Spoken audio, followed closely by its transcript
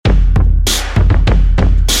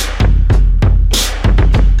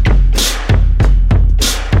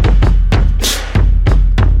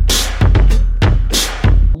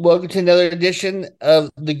welcome to another edition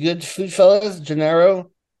of the Good Food Fellas.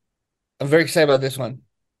 Gennaro, I'm very excited about this one.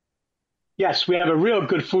 Yes, we have a real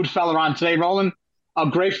good food fella on today, Roland. A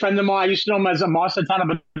great friend of mine. I used to know him as Amar Santana,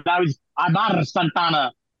 but now he's Amar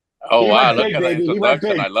Santana. Oh He wow, went look big, at the baby. He went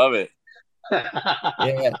introduction. big. I love it.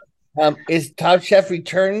 Yeah. Is Top Chef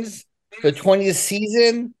returns for the 20th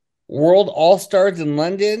season, World All Stars in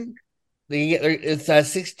London. It's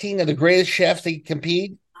 16 of the greatest chefs that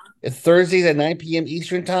compete. It's Thursdays at 9 p.m.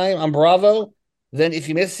 Eastern Time on Bravo. Then, if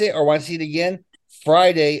you miss it or want to see it again,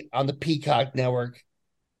 Friday on the Peacock Network.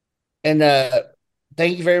 And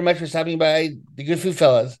thank you very much for stopping by the Good Food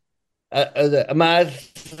Fellas. Amaz,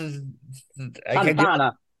 I can't do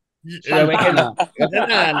Santana. I can't.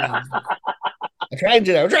 Santana. I'm trying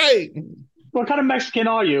to. I'm trying. What kind of Mexican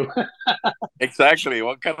are you? Exactly.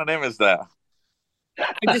 What kind of name is that?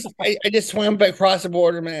 I just swam back across the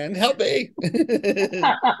border, man. Help me.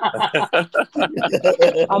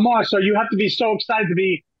 Amar, so you have to be so excited to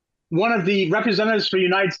be one of the representatives for the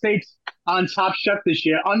United States on Top Chef this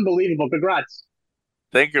year. Unbelievable. Congrats.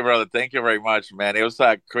 Thank you, brother. Thank you very much, man. It was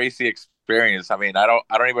a crazy experience. I mean, I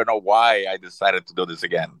don't even know why I decided to do this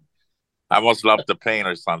again. I must love the pain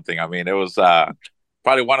or something. I mean, it was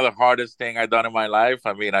probably one of the hardest thing I've done in my life.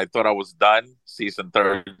 I mean, I thought I was done season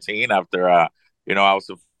 13 after I was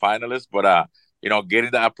a finalist, but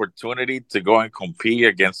getting the opportunity to go and compete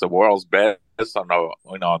against the world's best on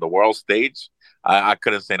the world stage, I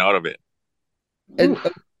couldn't say no to it. And Oof.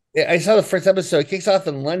 I saw the first episode. It kicks off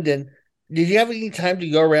in London. Did you have any time to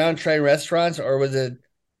go around trying restaurants, or was it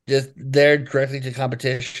just there directly to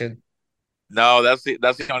competition? No, that's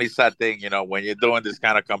the only sad thing, when you're doing this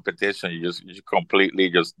kind of competition, you completely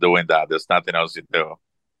just doing that. There's nothing else you do.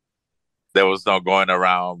 There was no going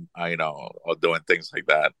around, or doing things like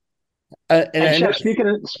that. And And I know Chef,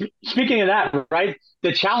 speaking of that, right?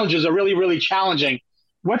 The challenges are really, really challenging.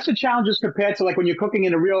 What's the challenges compared to like when you're cooking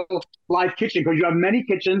in a real live kitchen? Because you have many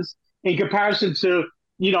kitchens in comparison to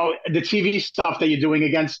the TV stuff that you're doing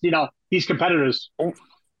against these competitors.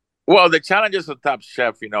 Well, the challenges of Top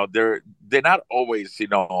Chef, they're not always,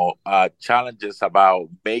 challenges about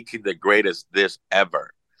making the greatest dish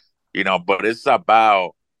ever, but it's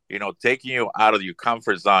about, taking you out of your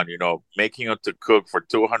comfort zone, making you to cook for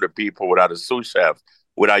 200 people without a sous chef,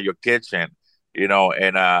 without your kitchen, and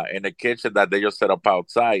in a kitchen that they just set up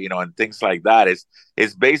outside, and things like that.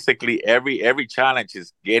 It's basically every challenge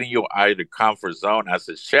is getting you out of the comfort zone as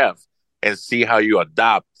a chef and see how you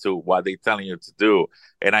adapt to what they're telling you to do.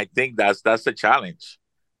 And I think that's the challenge,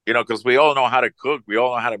 because we all know how to cook, we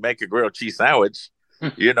all know how to make a grilled cheese sandwich,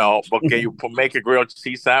 but can you make a grilled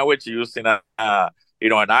cheese sandwich using an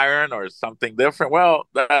iron or something different? Well,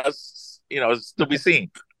 that's it's to be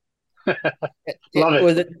seen. Love it.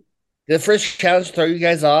 was it the first challenge throw you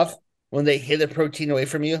guys off when they hid the protein away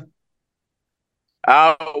from you?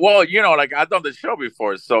 Well, like I've done the show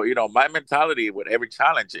before, so my mentality with every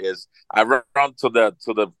challenge is I run to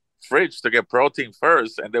the fridge to get protein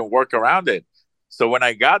first, and then work around it. So when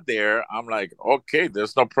I got there, I'm like, okay,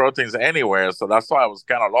 there's no proteins anywhere, so that's why I was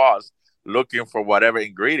kind of lost looking for whatever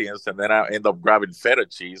ingredients, and then I end up grabbing feta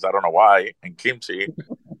cheese. I don't know why, and kimchi.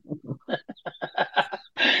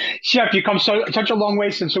 Chef, you come such a long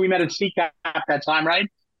way since we met at CCAP that time, right?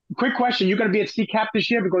 Quick question: you going to be at CCAP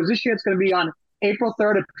this year? Because this year it's going to be on April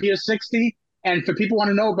 3rd at Pier 60, and for people who want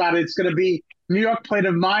to know about it, it's going to be New York Plate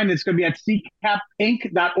of Mine. It's going to be at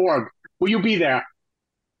ccapinc.org. Will you be there?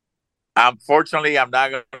 Unfortunately, I'm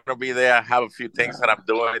not going to be there. I have a few things that I'm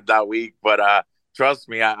doing that week, but trust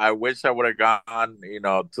me, I wish I would have gone,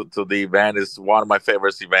 to the event. It's one of my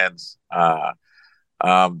favorite events.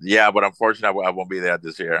 Yeah, but unfortunately, I won't be there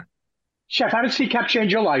this year. Chef, how did CCAP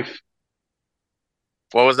change your life?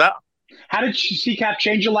 What was that? How did CCAP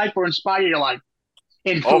change your life or inspire your life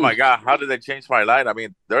in Oh food? my God, how did they change my life? I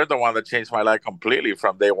mean, they're the one that changed my life completely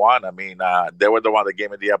from day one. I mean, they were the one that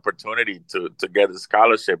gave me the opportunity to get a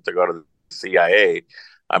scholarship to go to the CIA.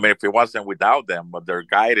 I mean, if it wasn't without them, but their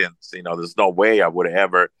guidance, there's no way I would have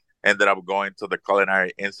ever ended up going to the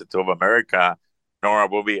Culinary Institute of America, nor I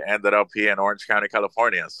would be ended up here in Orange County,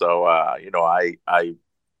 California. So,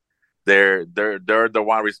 they're the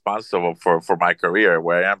one responsible for my career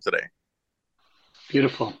where I am today.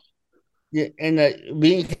 Beautiful. Yeah, and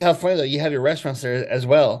being in California, though, you have your restaurants there as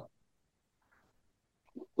well.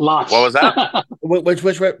 What Lots. was that?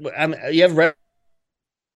 You have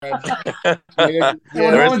yeah, And when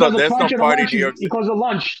yeah. Roland does a There's no crunch at a party in lunch, New York. he calls it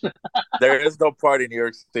lunch. There is no party in New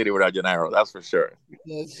York City without Gennaro. That's for sure.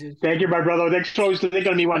 Thank you, my brother. Thanks for always thinking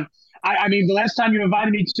of me. I mean, the last time you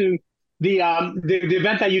invited me to the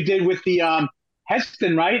event that you did with the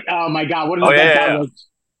Heston, right? Oh my God, what an Oh yeah, event yeah, that yeah. was!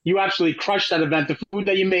 You absolutely crushed that event. The food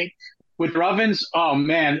that you make with your ovens, oh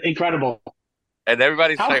man, incredible. And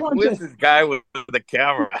everybody's How like, fun "Who is to this guy with the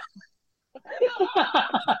camera?"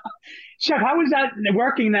 Chef, how is that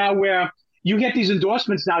working now where you get these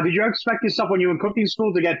endorsements now? Did you expect yourself when you were in cooking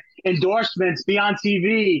school to get endorsements, be on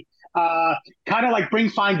TV, kind of like bring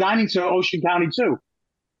fine dining to Ocean County too?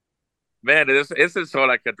 Man, this is so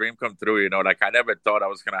like a dream come true, you know. Like I never thought I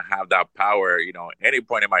was gonna have that power, you know, any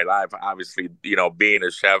point in my life. Obviously, you know, being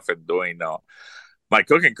a chef and doing my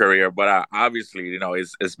cooking career, but obviously, you know,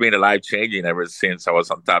 it's been a life changing ever since I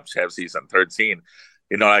was on Top Chef season 13.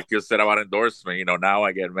 You know, like you said about endorsement, you know, now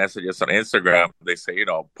I get messages on Instagram. They say, you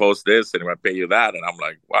know, post this and I pay you that, and I'm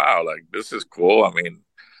like, wow, like this is cool. I mean,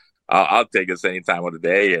 I'll take this any time of the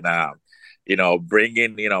day. And, you know,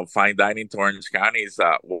 bringing, you know, fine dining to Orange County is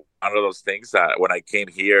one of those things that when I came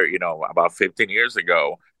here, you know, about 15 years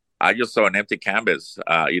ago, I just saw an empty canvas,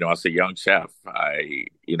 you know, as a young chef.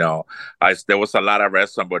 You know, there was a lot of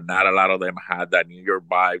restaurants, but not a lot of them had that New York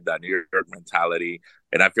vibe, that New York mentality.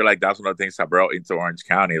 And I feel like that's one of the things I brought into Orange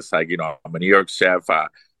County. It's like, you know, I'm a New York chef,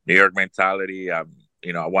 New York mentality.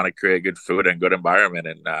 You know, I want to create good food and good environment.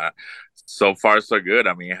 And so far, so good.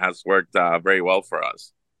 I mean, it has worked very well for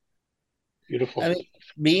us. Beautiful. I mean,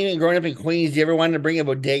 being and growing up in Queens, do you ever want to bring a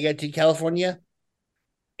bodega to California?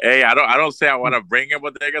 Hey, I don't say I want to bring a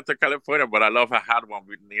bodega to California, but I love I had one,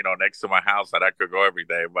 you know, next to my house that I could go every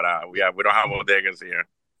day. But we don't have bodegas here.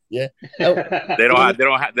 Yeah. Oh, They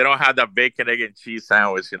don't have that bacon, egg, and cheese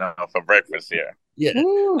sandwich, you know, for breakfast here. yeah.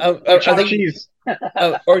 Ooh, I think, cheese.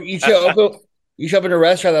 or you show up in a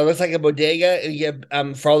restaurant that looks like a bodega, and you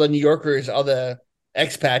get for all the New Yorkers, all the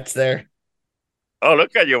expats there. Oh,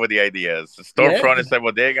 look at you with the ideas. The Yeah, storefront is a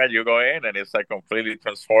bodega. You go in, and it's like completely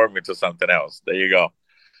transformed into something else. There you go.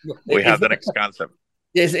 We have the next concept.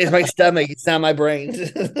 it's my stomach. It's not my brains.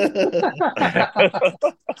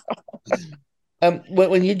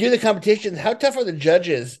 When you do the competitions, how tough are the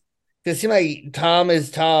judges? Because it seems like Tom is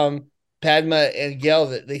Tom, Padma, and Gail.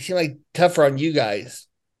 That they seem like tougher on you guys.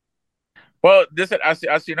 Well, this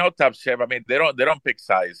as you know, Top Chef. I mean, they don't pick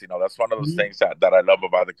size. You know, that's one of those Mhm. things that I love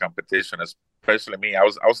about the competition, especially me. I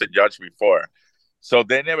was a judge before, so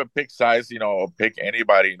they never pick size. You know, or pick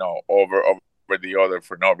anybody. You know, over the other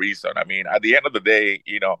for no reason. I mean, at the end of the day,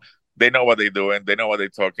 you know, they know what they're doing. They know what they're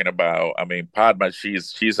talking about. I mean, Padma,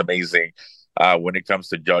 she's amazing. When it comes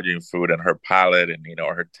to judging food and her palate and you know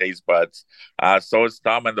her taste buds, so is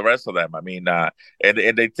Tom and the rest of them. I mean,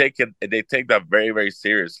 and they take that very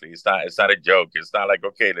seriously. It's not a joke. It's not like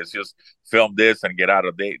okay, let's just film this and get out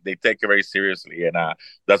of. They take it very seriously, and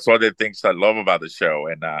that's one of the things I love about the show.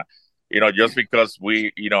 And you know, just because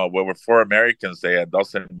we you know we were 4 Americans there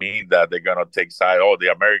doesn't mean that they're gonna take side. Oh,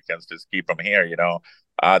 the Americans just keep them here. You know,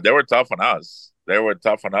 they were tough on us. They were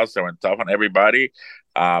tough on us. They were tough on everybody.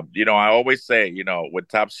 You know, I always say, you know, with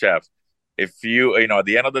Top Chef, if you know, at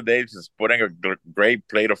the end of the day, just putting a great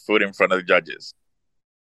plate of food in front of the judges.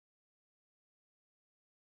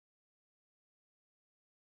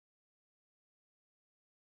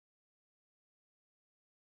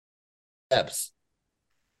 Steps.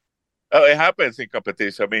 Oh, it happens in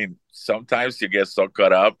competition. I mean, sometimes you get so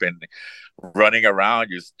caught up in running around,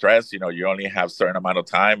 you stress, you know, you only have certain amount of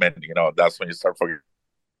time and, you know, that's when you start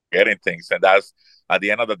forgetting things. And that's, at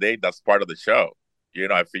the end of the day, that's part of the show. You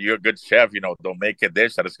know, if you're a good chef, you know, don't make a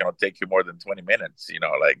dish that is going to take you more than 20 minutes. You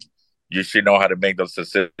know, like you should know how to make those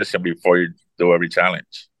decisions before you do every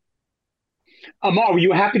challenge. Amar, were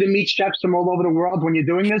you happy to meet chefs from all over the world when you're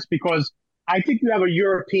doing this? Because I think you have a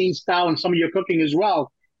European style in some of your cooking as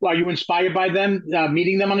well. Well, are you inspired by them,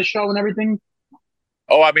 meeting them on the show and everything?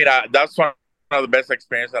 Oh, I mean, that's one of the best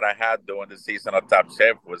experience that I had doing the season of Top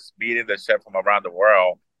Chef was meeting the chef from around the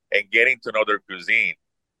world and getting to know their cuisine.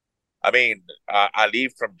 I mean, Ali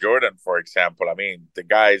from Jordan, for example. I mean, the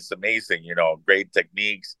guy is amazing. You know, great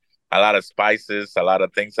techniques, a lot of spices, a lot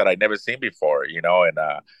of things that I never seen before. You know, and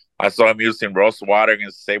I saw him using roast water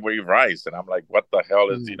and savory rice, and I'm like, what the hell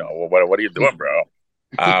is you know what are you doing, bro?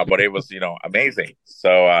 But it was you know amazing.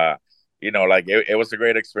 So you know, like it was a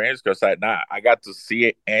great experience because I got to see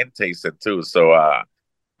it and taste it too. So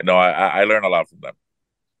you know, I learned a lot from them.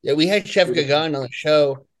 Yeah, we had Chef Gagan on the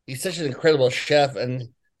show. He's such an incredible chef, and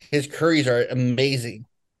his curries are amazing.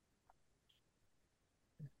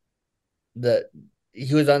 The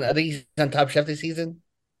He was on. I think he's on Top Chef this season,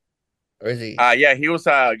 or is he? Yeah, he was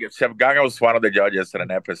Chef Gaga was one of the judges in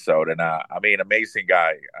an episode, and I mean, amazing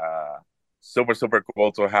guy. Super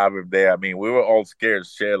cool to have him there. I mean, we were all scared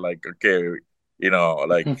shit, like, okay, you know,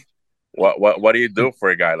 like what do you do for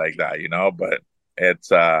a guy like that, you know? But it's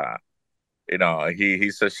you know,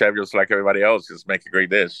 he's a chef just like everybody else, just make a great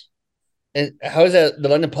dish. And how was that the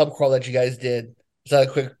London pub crawl that you guys did? Saw a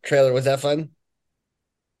quick trailer. Was that fun?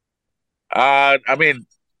 I mean,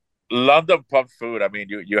 London pub food. I mean,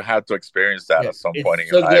 you have to experience that Yeah, at some point it's in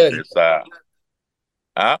your so life. good. It's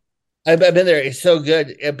huh? I've been there. It's so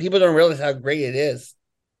good, and people don't realize how great it is.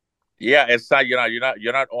 Yeah, it's not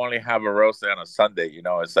you're not only have a roast on a Sunday.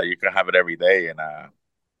 It's like you can have it every day, and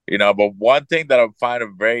But one thing that I find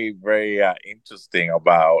very very interesting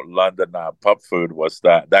about London pub food was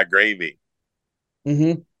that gravy.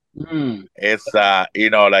 Hmm. It's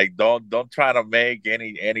like don't try to make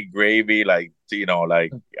any gravy like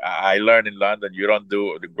I learned in London you don't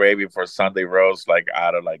do the gravy for Sunday roast like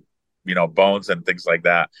out of like bones and things like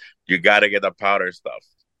that. You got to get the powder stuff.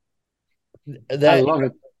 I That love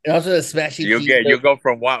it. and also the smashy You pizza. go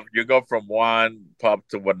from one pub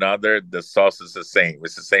to another. The sauce is the same.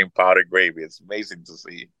 It's the same powder gravy. It's amazing to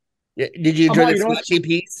see. Yeah, did you enjoy Amar, the you know what's smashy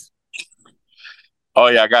piece? Oh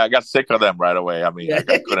yeah, I got sick of them right away. I mean, Yeah.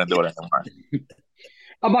 I couldn't do it anymore.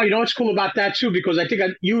 Amar, you know what's cool about that too? Because I think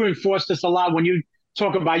you enforce this a lot when you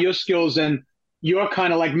talk about your skills and your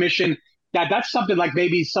kind of like mission. That's something like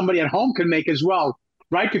maybe somebody at home can make as well,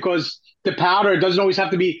 right? Because the powder doesn't always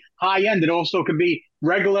have to be high end. It also can be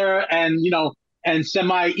regular and and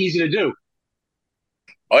semi easy to do.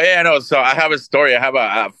 Oh yeah, I know. So I have a story. I have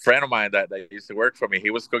a friend of mine that used to work for me.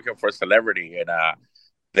 He was cooking for a celebrity, and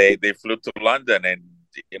they flew to London,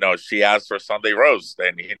 and she asked for Sunday roast,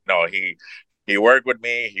 and he worked with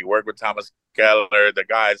me. He worked with Thomas Keller. The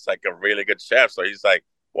guy's like a really good chef, so he's like,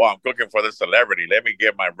 "Well, I'm cooking for the celebrity. Let me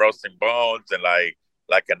get my roasting bones and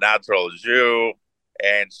like a natural jus."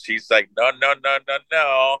 And she's like, "No, no, no, no,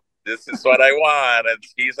 no. This is what I want." And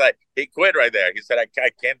he's like, he quit right there. He said, I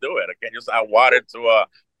can't do it. I can't just add water to a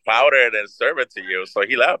powder and then serve it to you." So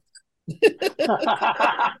he left.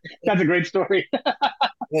 That's a great story.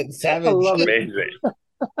 That's I savage. love it. Amazing.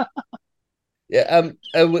 Yeah.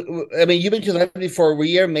 I mean, you've been to London before. Were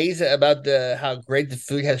you amazed about the how great the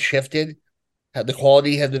food has shifted? How the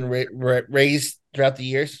quality has been raised throughout the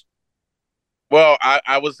years? Well,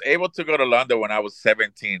 I was able to go to London when I was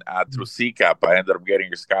 17 through CCAP. I ended up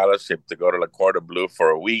getting a scholarship to go to La Cordon Bleu for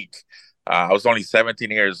a week. I was only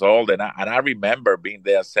 17 years old, and I remember being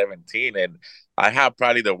there at 17, and I had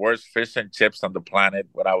probably the worst fish and chips on the planet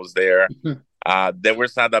when I was there. There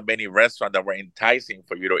was not that many restaurants that were enticing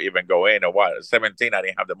for you to even go in. Or what? 17, I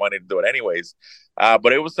didn't have the money to do it anyways.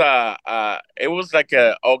 But it was like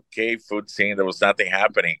a okay food scene. There was nothing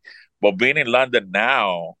happening. But being in London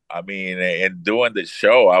now, I mean, and doing the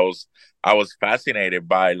show, I was fascinated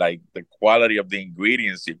by like the quality of the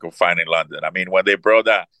ingredients you could find in London. I mean, when they brought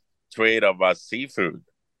that trade of seafood,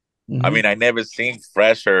 I Hmm. mean, I never seen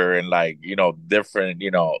fresher and like, different,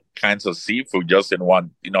 kinds of seafood just in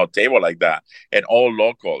one, table like that and all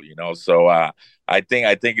local. So I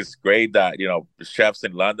think it's great that, chefs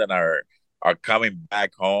in London are coming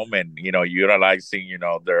back home and, utilizing,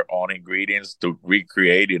 their own ingredients to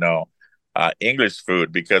recreate, English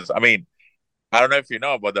food because I mean, I don't know if you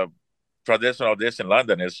know, but the traditional dish in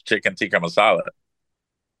London is chicken tikka masala.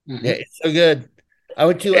 Yeah, Mhm. it's so good. I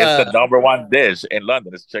went to It's the number one dish in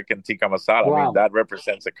London. It's chicken tikka masala. I mean, Wow. that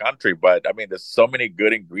represents the country, but I mean, there's so many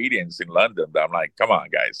good ingredients in London that I'm like, come on,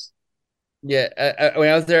 guys. yeah, when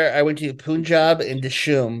I was there, I went to Punjab and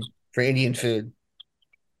Dishoom for Indian food,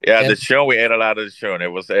 Yeah, and the show we ate a lot of the show, and it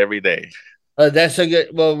was every day. that's so good.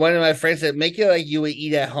 Well, one of my friends said, "Make it like you would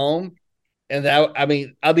eat at home," and that I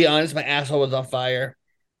mean, I'll be honest, my asshole was on fire.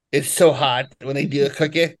 It's so hot when they do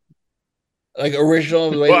cook it, like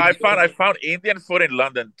original the way Well, they I do found it. I found Indian food in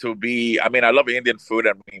London to be. I mean, I love Indian food.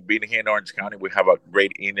 I mean, being here in Orange County, we have a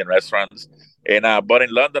great Indian restaurants, and but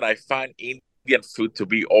in London, I find Indian food to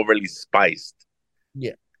be overly spiced.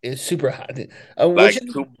 Yeah, it's super hot. Which Like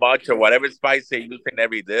is too much or whatever spice they use in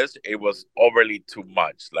every dish, it was overly too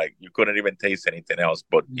much. Like you couldn't even taste anything else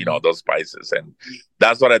but those spices, and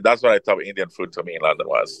that's what I thought Indian food to me in London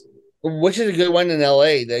was. a good one in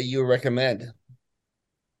LA that you recommend?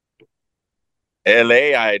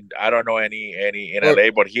 LA, I don't know any in Or LA,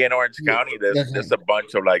 but here in Orange County, there's okay. a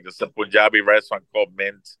bunch of like there's a Punjabi restaurant called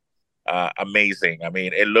Mint. Amazing. I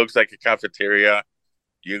mean, it looks like a cafeteria.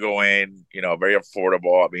 You go in, very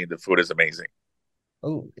affordable. I mean, the food is amazing.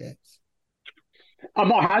 Oh, yes.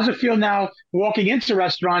 Amar, how's it feel now walking into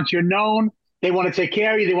restaurants? You're known. They want to take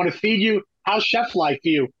care of you. They want to feed you. How's chef life for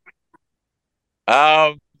you?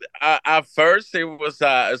 Um, at first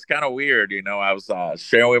it's kind of weird, I was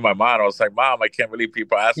sharing with my mom. I was like, "Mom, I can't believe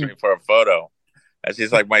people asking me for a photo." And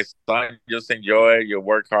she's like, "My son, just enjoy it. You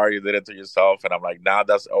work hard. You did it to yourself." And I'm like, "Now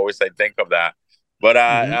that's always I think of that." But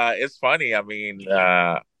Mm-hmm. it's funny. I mean,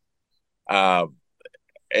 uh,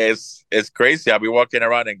 it's crazy. I'll be walking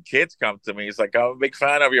around and kids come to me. It's like, I'm a big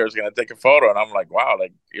fan of yours. Gonna take a photo, and I'm like, wow,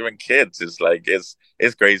 like even kids. It's like it's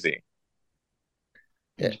crazy.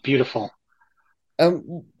 Yeah. It's beautiful.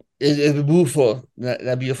 Um, it's beautiful, not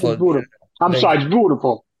It's beautiful. beautiful. I'm Thank sorry, you, it's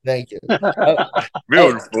beautiful. thank you. Uh, uh,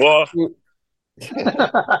 Beautiful.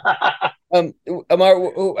 um, Amar,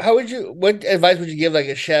 how would you? What advice would you give like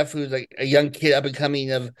a chef who's like a young kid up and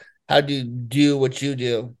coming of how to do what you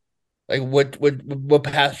do? Like what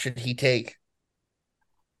path should he take?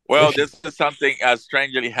 Or Well, should this is something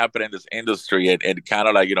strangely happened in this industry, and kind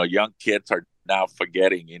of like young kids are now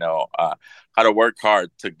forgetting how to work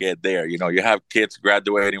hard to get there. You have kids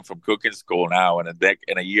graduating from cooking school now, and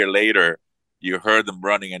a year later, you heard them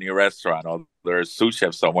running a new restaurant or they're a sous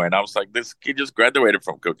chef somewhere, and I was like, this kid just graduated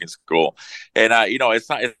from cooking school, and it's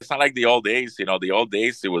not like the old days. The old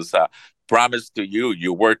days it was promised to you.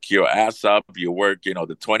 You work your ass up, you work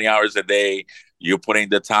the 20 hours a day, you put in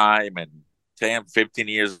the time and 10, 15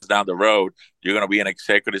 years down the road, you're going to be an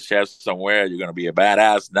executive chef somewhere. You're going to be a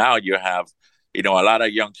badass. Now you have, a lot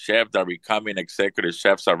of young chefs that are becoming executive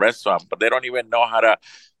chefs at restaurants, but they don't even know how to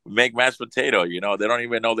make mashed potato. They don't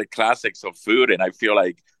even know the classics of food. And I feel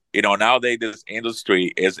like, nowadays this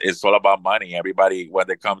industry is all about money. Everybody, when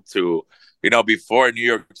they come to, before New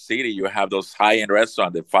York City, you have those high-end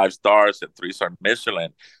restaurants, the 5 stars and 3-star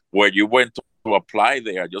Michelin, where you went to apply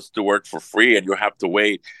there just to work for free, and you have to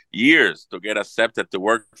wait years to get accepted to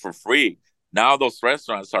work for free. Now those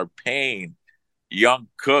restaurants are paying young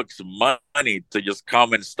cooks money to just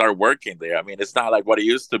come and start working there. I mean, it's not like what it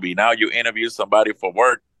used to be. Now you interview somebody for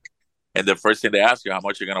work, and the first thing they ask you, how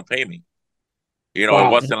much you're going to pay me? It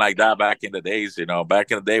Wow. wasn't like that back in the days.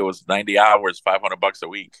 Back in the day, it was 90 hours, $500 a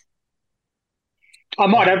week.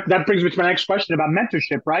 Amar, that brings me to my next question about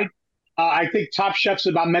mentorship, right? I think Top Chef's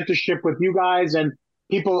about mentorship with you guys and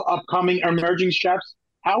people upcoming emerging chefs.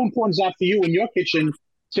 How important is that for you in your kitchen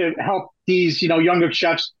to help these, younger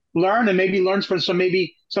chefs learn and maybe learns from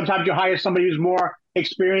maybe sometimes you hire somebody who's more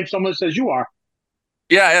experienced, almost as you are.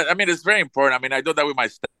 Yeah, I mean, it's very important. I mean, I do that with my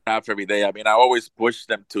staff every day. I mean, I always push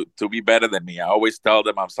them to be better than me. I always tell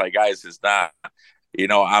them, I'm like, guys, it's not.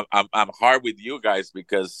 I'm hard with you guys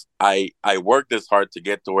because I work this hard to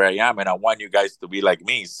get to where I am, and I want you guys to be like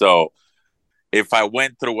me. So if I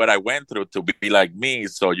went through what I went through to be like me,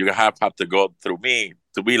 so you have to go through me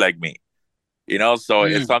to be like me. So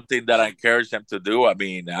it's Mm. something that I encourage them to do. I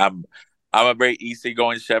mean, I'm a very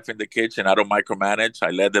easygoing chef in the kitchen. I don't micromanage.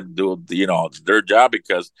 I let them do their job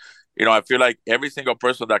because I feel like every single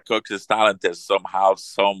person that cooks is talented somehow,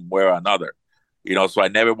 somewhere or another. So I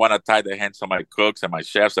never want to tie the hands on my cooks and my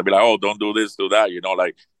chefs. I'd be like, oh, don't do this, do that.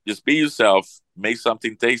 Like just be yourself, make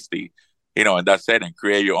something tasty, and that's it, and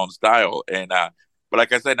create your own style. And but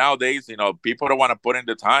like I said, nowadays, people don't want to put in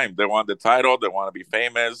the time. They want the title. They want to be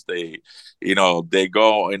famous. They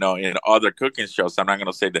go, in other cooking shows. I'm not going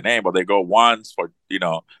to say the name, but they go once for,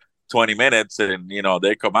 20 minutes and,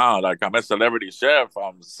 they come out like, I'm a celebrity chef.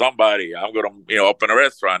 I'm somebody. I'm going to, open a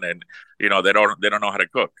restaurant, and, they don't know how to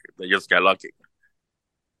cook. They just got lucky.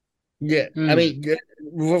 Yeah, I Mm. mean,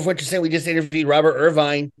 with what you're saying, we just interviewed Robert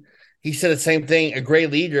Irvine. He said the same thing. A great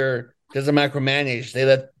leader doesn't micromanage. They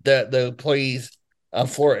let the employees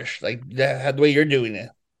flourish, like the way you're doing it.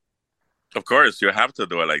 Of course, you have to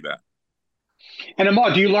do it like that. And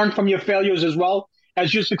Amar, do you learn from your failures as well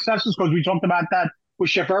as your successes? Because we talked about that with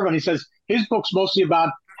Chef Irvin. He says his book's mostly about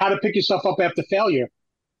how to pick yourself up after failure.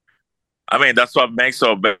 I mean, that's what makes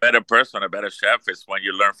a better person, a better chef, is when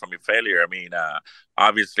you learn from your failure. I mean,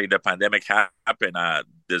 obviously the pandemic happened a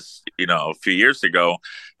few years ago,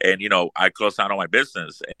 and I closed down on my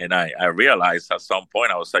business, and I realized at some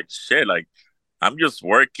point I was like, shit, like I'm just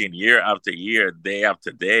working year after year, day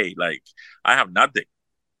after day, like I have nothing.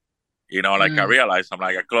 Like I Mm. realized I'm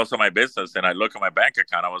like I closed on my business, and I look at my bank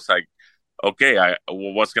account. I was like, okay,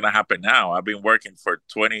 what's gonna happen now? I've been working for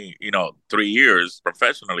 3 years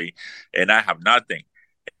professionally, and I have nothing.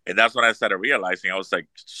 And that's when I started realizing I was like,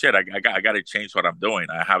 shit, I got to change what I'm doing.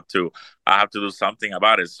 I have to do something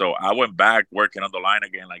about it. So I went back working on the line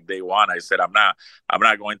again, like day one. I said, I'm not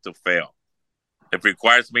going to fail. It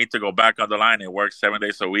requires me to go back on the line and work 7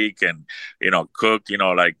 days a week and, cook,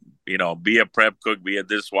 like, be a prep cook, be a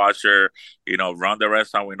dishwasher, run the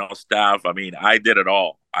restaurant with no staff. I mean, I did it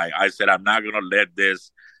all. I said, I'm not going to let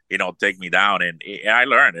this, take me down. And I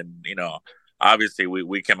learned, and, obviously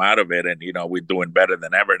we came out of it, and, we're doing better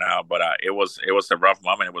than ever now. But it was a rough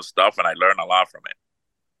moment. It was tough, and I learned a lot from it.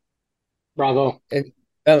 Bravo. And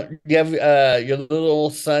you have your little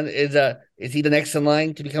son is he the next in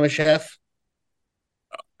line to become a chef?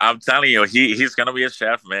 I'm telling you, he's gonna be a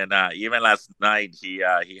chef, man. Even last night, he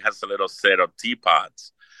has a little set of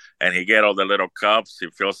teapots. and he get all the little cups. He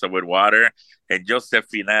fills it with water, and just the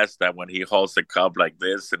finesse that when he holds the cup like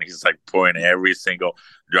this, and he's like pouring every single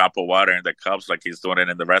drop of water in the cups like he's doing it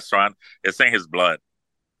in the restaurant. It's in his blood.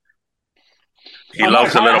 He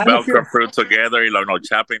loves a little Belgian fruit together. He loves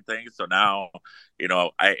chopping things. So now,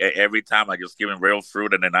 I every time I just give him real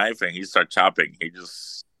fruit and a knife, and he starts chopping.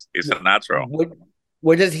 It's a natural.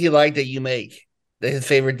 What does he like that you make? His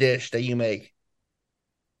favorite dish that you make?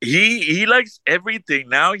 He likes everything.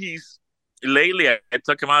 Now lately I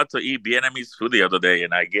took him out to eat Vietnamese food the other day,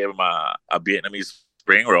 and I gave him a Vietnamese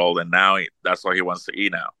spring roll, and now that's what he wants to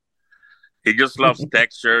eat now. He just loves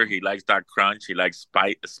texture. He likes that crunch. He likes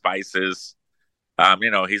spices.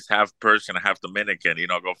 He's half Persian, half Dominican.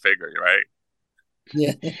 Go figure, right?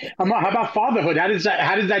 Yeah. How about fatherhood? How does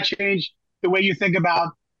that change the way you think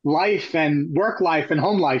about life and work life and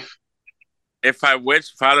home life? If I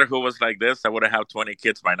wish fatherhood was like this, I would have 20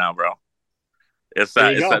 kids by now, bro. It's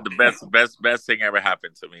the best thing ever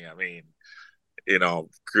happened to me. I mean,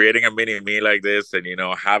 creating a mini me like this, and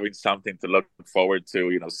having something to look forward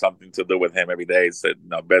to, something to do with him every day is the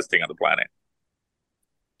best thing on the planet.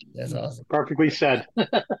 That's awesome. Perfectly said.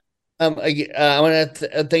 I want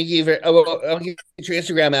to thank you for. I'll get your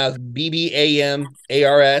Instagram out,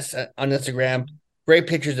 BBAMARS on Instagram. Great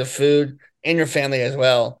pictures of food and your family as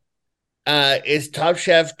well. It's Top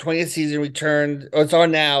Chef 20th season returned. Oh, it's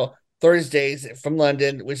on now Thursdays from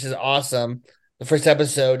London, which is awesome. The first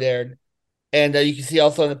episode aired, and you can see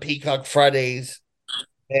also on the Peacock Fridays.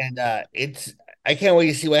 And I can't wait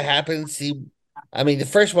to see what happens. The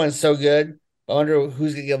first one's so good. I wonder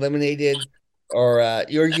who's gonna get eliminated, or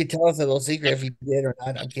you can tell us a little secret if you did or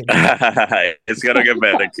not. I'm kidding. It's gonna get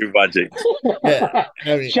better. Keep watching. Yeah,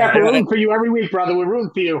 Chef, we're rooting for you every week, brother. We're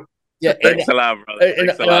rooting for you. Yeah, thanks a lot, brother.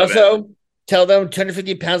 And also man. Tell them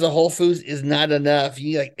 250 pounds of Whole Foods is not enough.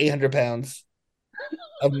 You need like 800 pounds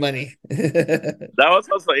of money. That was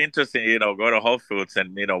also interesting. Go to Whole Foods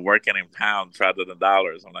and working in pounds rather than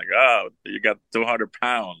dollars. I'm like, oh, you got 200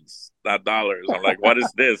 pounds, not dollars. I'm like, what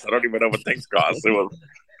is this? I don't even know what things cost. It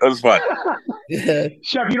was fun. Yeah.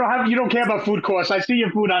 Chef, you don't care about food costs. I see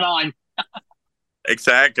your food online.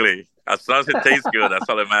 Exactly. As long as it tastes good, that's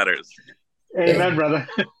all that matters. Amen, brother.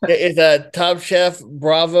 It's Top Chef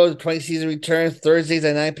Bravo. The 20th season returns Thursdays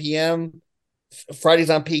at 9 p.m. Fridays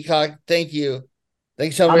on Peacock. Thank you.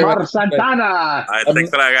 Thanks so very Amar much. Santana. All right,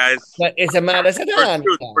 thanks a lot, guys. It's Amar Santana.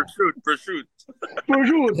 Pursuit.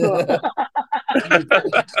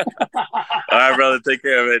 All right, brother. Take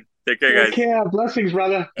care of it. Take care, guys. Take care. Blessings,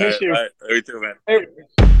 brother. Miss you. You too, man.